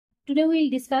Today we will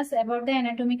discuss about the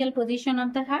anatomical position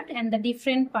of the heart and the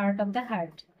different part of the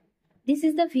heart. This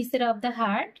is the viscera of the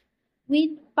heart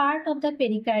with part of the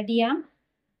pericardium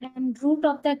and root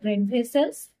of the great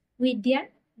vessels with their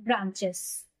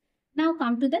branches. Now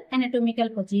come to the anatomical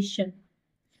position.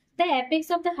 The apex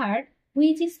of the heart,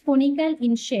 which is conical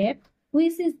in shape,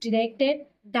 which is directed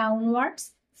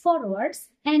downwards, forwards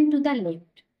and to the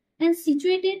left, and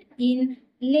situated in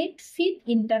left feet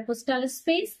intercostal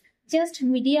space just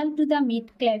medial to the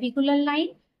mid-clavicular line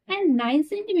and 9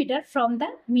 cm from the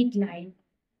midline.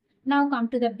 Now come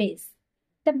to the base.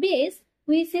 The base,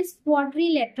 which is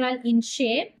quadrilateral in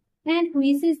shape and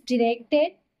which is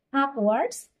directed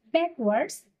upwards,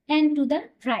 backwards and to the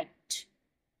right.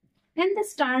 And the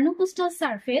sternocostal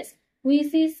surface,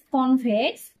 which is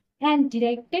convex and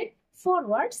directed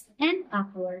forwards and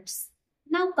upwards.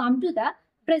 Now come to the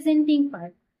presenting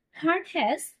part. Heart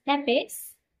has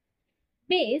apex,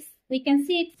 base. We can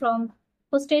see it from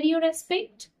posterior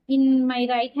aspect. In my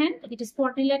right hand, it is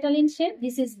quadrilateral in shape.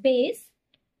 This is base.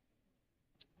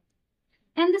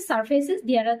 And the surfaces,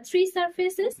 there are 3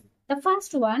 surfaces. The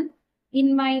first one,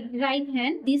 in my right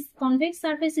hand, this convex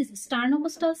surface is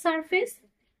sternocostal surface.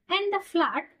 And the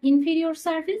flat inferior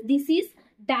surface, this is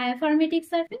diaphragmatic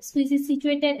surface, which is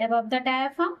situated above the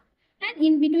diaphragm. And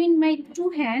in between my 2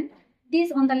 hands,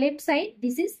 this on the left side,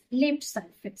 this is left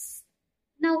surface.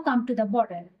 Now come to the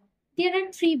border. There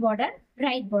are 3 border,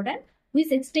 right border,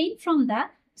 which extend from the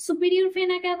superior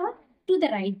vena cava to the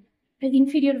right,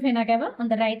 inferior vena cava on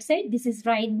the right side. This is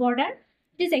right border.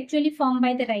 It is actually formed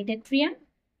by the right atrium.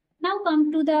 Now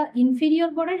come to the inferior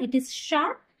border. It is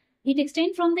sharp. It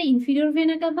extends from the inferior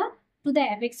vena cava to the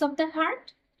apex of the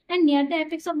heart. And near the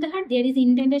apex of the heart, there is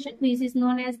indentation, which is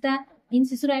known as the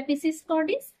incisura apicis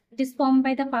cordis. It is formed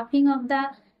by the puffing of the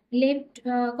left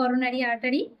coronary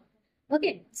artery.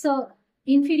 Okay, so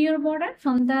inferior border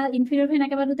from the inferior vena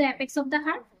cava to the apex of the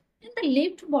heart, and the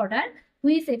left border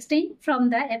which extends from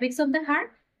the apex of the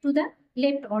heart to the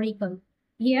left auricle.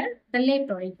 Here, the left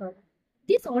auricle.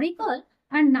 These auricle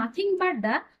are nothing but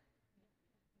the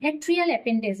atrial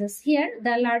appendages. Here,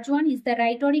 the large one is the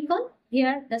right auricle.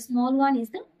 Here, the small one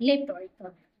is the left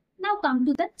auricle. Now come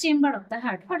to the chamber of the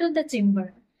heart. What is the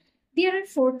chamber? There are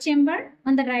 4 chambers.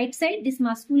 On the right side, this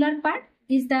muscular part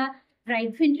is the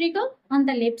right ventricle. On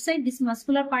the left side, this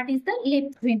muscular part is the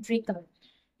left ventricle.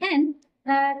 And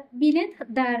beneath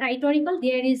the right auricle,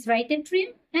 there is right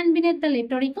atrium. And beneath the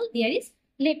left auricle, there is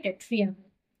left atrium.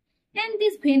 And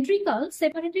this ventricle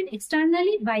separated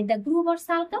externally by the groove or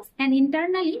sulcus and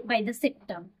internally by the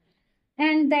septum.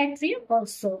 And the atrium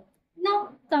also. Now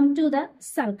come to the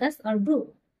sulcus or groove.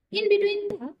 In between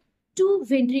the 2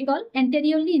 ventricle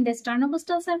anteriorly in the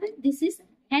sternocostal surface, this is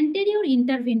anterior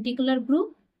interventricular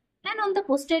groove. And on the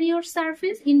posterior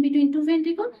surface, in between 2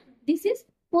 ventricles, this is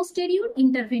posterior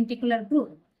interventricular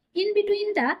groove. In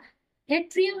between the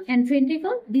atrium and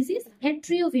ventricle, this is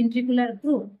atrioventricular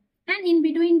groove. And in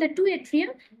between the 2 atrium,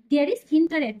 there is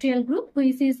interatrial groove,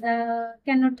 which is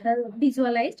cannot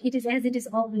visualized. It is as it is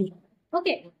oblique.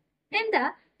 Okay. And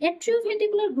the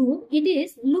atrioventricular groove,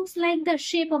 looks like the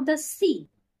shape of the C.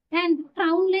 And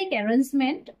crown-like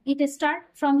arrangement, it starts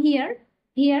from here,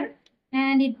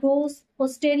 and it goes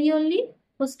posteriorly,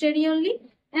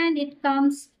 and it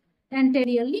comes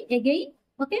anteriorly again,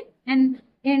 okay, and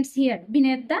ends here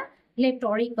beneath the left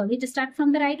auricle. It starts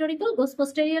from the right auricle, goes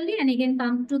posteriorly, and again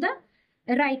comes to the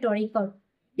right auricle.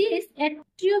 This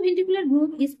atrioventricular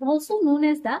groove is also known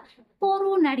as the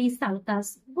coronary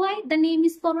sulcus. Why the name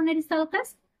is coronary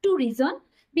sulcus? 2 reasons.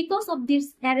 Because of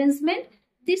this arrangement,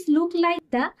 this looks like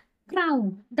the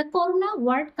crown. The corona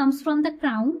word comes from the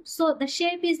crown. So the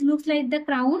shape looks like the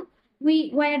crown.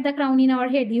 We wear the crown in our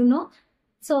head, you know.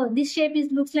 So this shape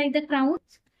looks like the crown.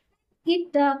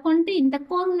 It contains the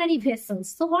coronary vessels.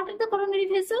 So what are the coronary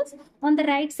vessels? On the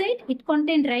right side, it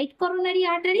contains right coronary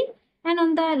artery. And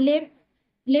on the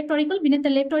left auricle, beneath the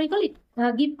left auricle, it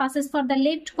gives passes for the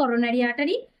left coronary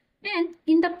artery. And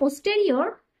in the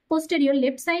posterior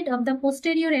left side of the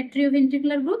posterior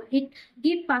atrioventricular groove, it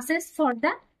gives passes for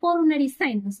the coronary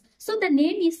sinus. So the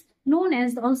name is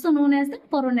also known as the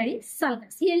coronary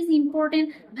sulcus. Here is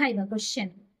important viva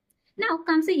question. Now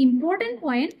comes the important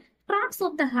point, crux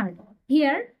of the heart.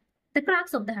 Here, the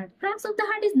crux of the heart. Crux of the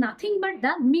heart is nothing but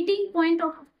the meeting point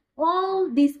of all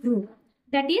this groove.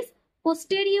 That is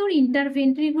posterior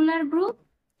interventricular groove,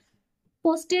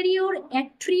 posterior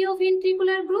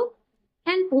atrioventricular groove,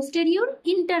 and posterior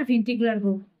interventricular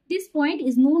groove. This point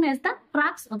is known as the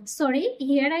crux of,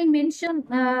 here I mentioned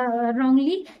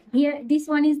wrongly. Here, this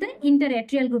one is the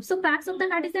interatrial groove. So crux of the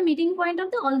heart is the meeting point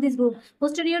of all this groove.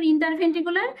 Posterior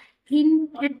interventricular in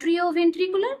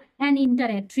atrioventricular and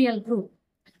interatrial group.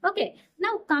 Okay,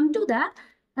 now come to the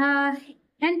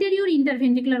anterior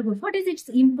interventricular group. What is its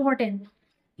important?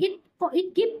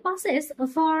 It gives passes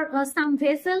for some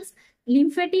vessels,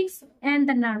 lymphatics, and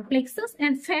the nerve plexus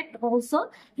and fat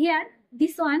also. Here,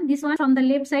 this one from the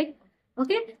left side.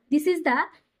 Okay, this is the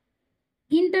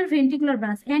interventricular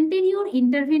branch, anterior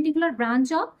interventricular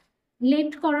branch of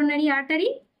left coronary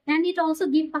artery, and it also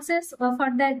gives passes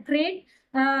for the great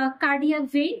cardiac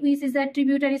vein, which is the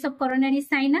tributaries of coronary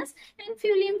sinus, and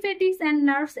few lymphatics and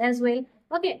nerves as well.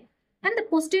 Okay, and the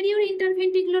posterior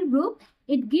interventricular group,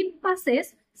 it gives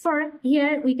passes for,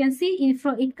 here we can see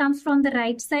it comes from the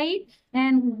right side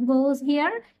and goes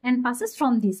here and passes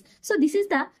from this. So this is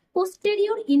the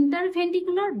posterior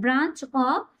interventricular branch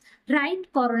of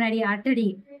right coronary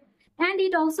artery, and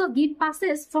it also gives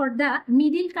passes for the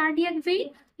middle cardiac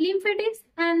vein, lymphatics,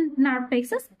 and nerve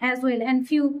plexus as well, and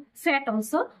few fat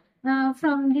also.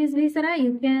 From his viscera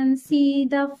you can see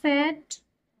the fat.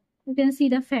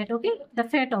 Okay, the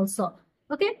fat also.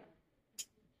 Okay,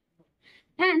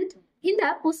 and in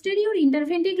the posterior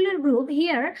interventricular group,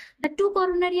 here the two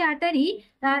coronary artery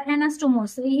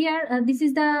anastomos. Here this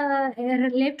is the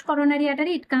left coronary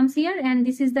artery, it comes here, and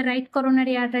this is the right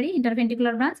coronary artery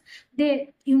interventricular branch.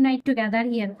 They unite together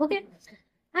here. Okay,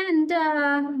 and